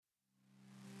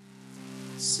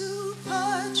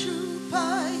Super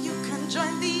trooper, you can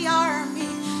join the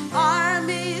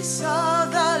armies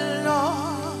of the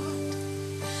Lord,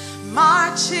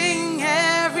 marching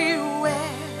everywhere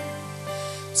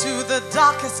to the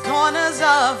darkest corners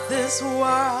of this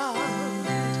world.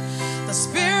 The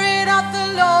Spirit of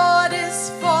the Lord is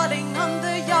falling on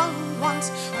the young ones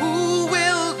who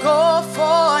will go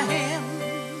for Him.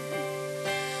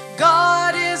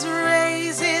 God is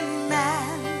raising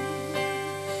man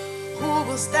who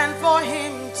will stand for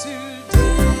Him today.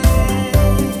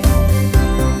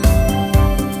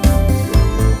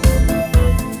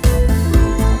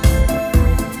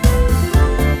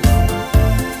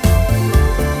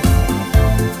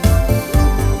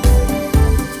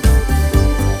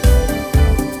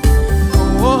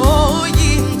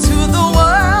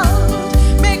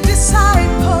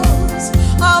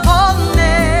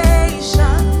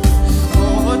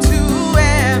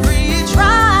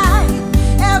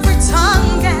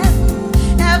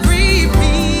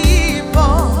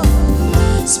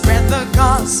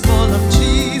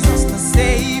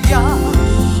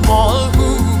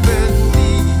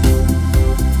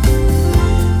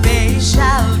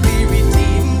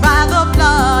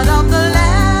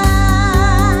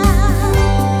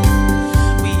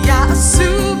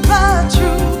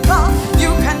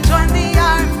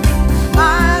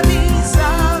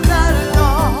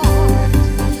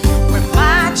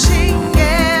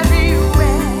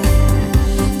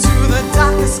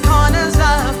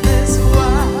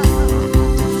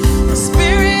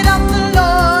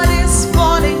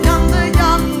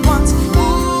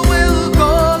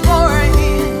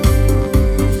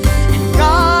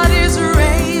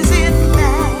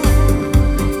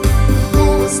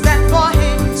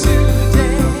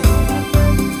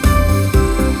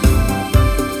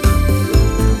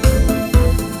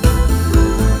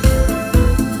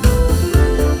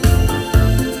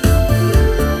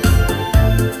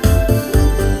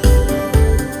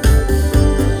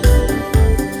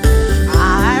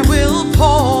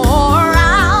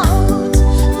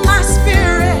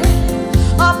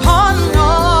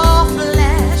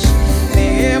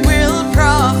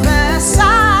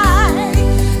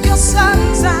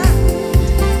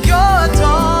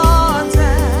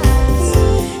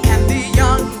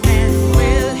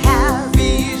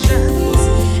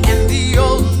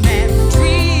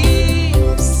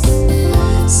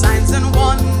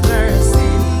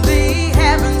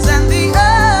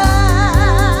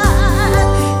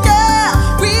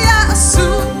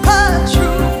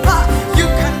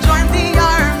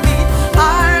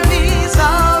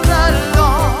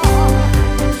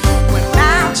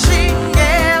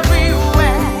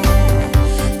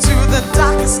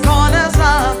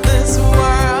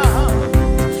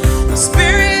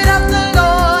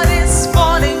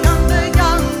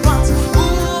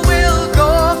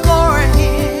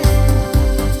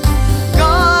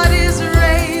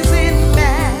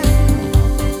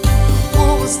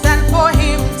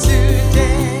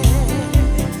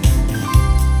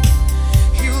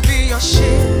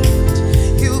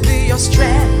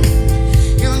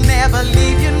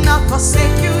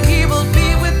 Forsake you, He will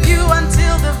be with you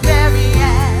until the very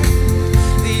end,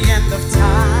 the end of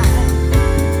time.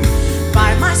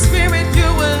 By my Spirit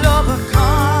you will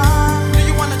overcome. Do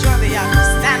you want to join the army?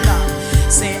 Stand up.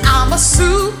 Say, I'm a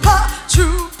super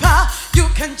trooper. You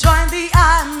can join the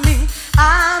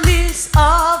armies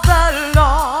of the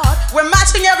Lord. We're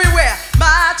marching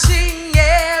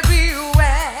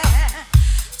everywhere,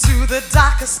 to the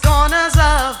darkest corners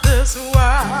of this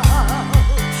world.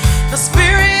 The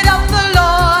Spirit of the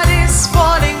Lord is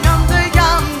falling on the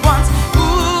young ones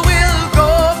who will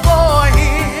go for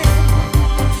Him.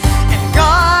 And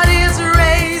God is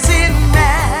raising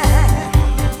men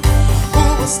who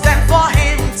will stand for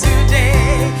Him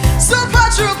today. Super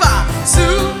trooper,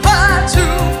 super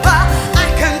trooper,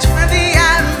 I can join the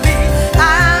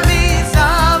armies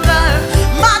of the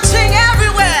marching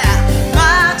everywhere,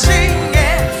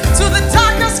 to the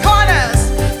darkest corners,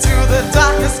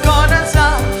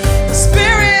 of the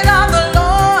Spirit of the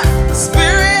Lord. The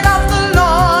Spirit of the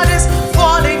Lord is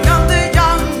falling on the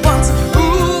young ones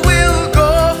who will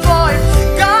go for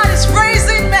Him. God is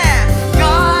raising men.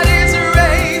 God is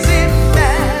raising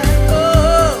men.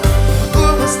 Oh,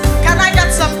 can I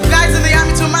get some guys in the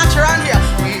army to march around here?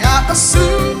 We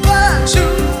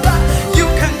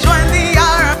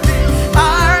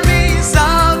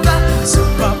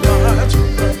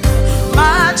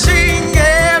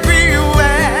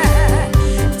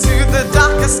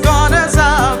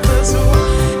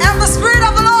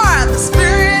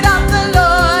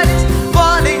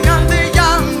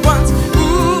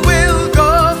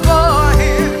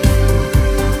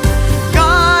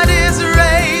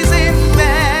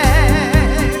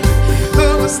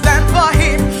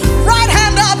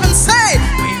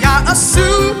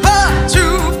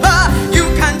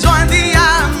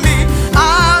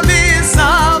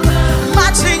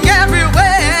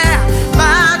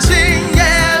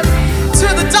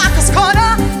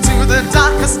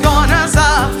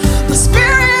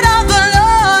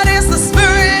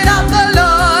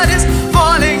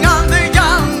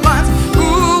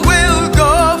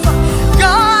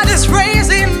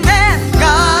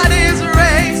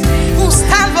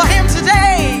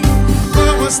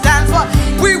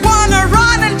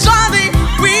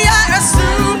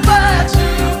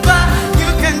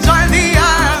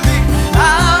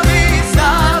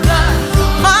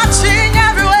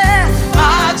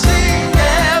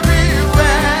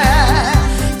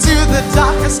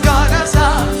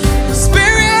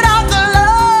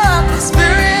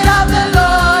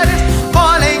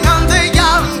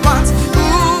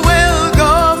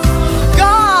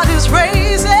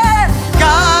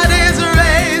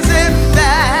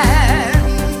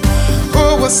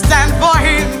stand for him.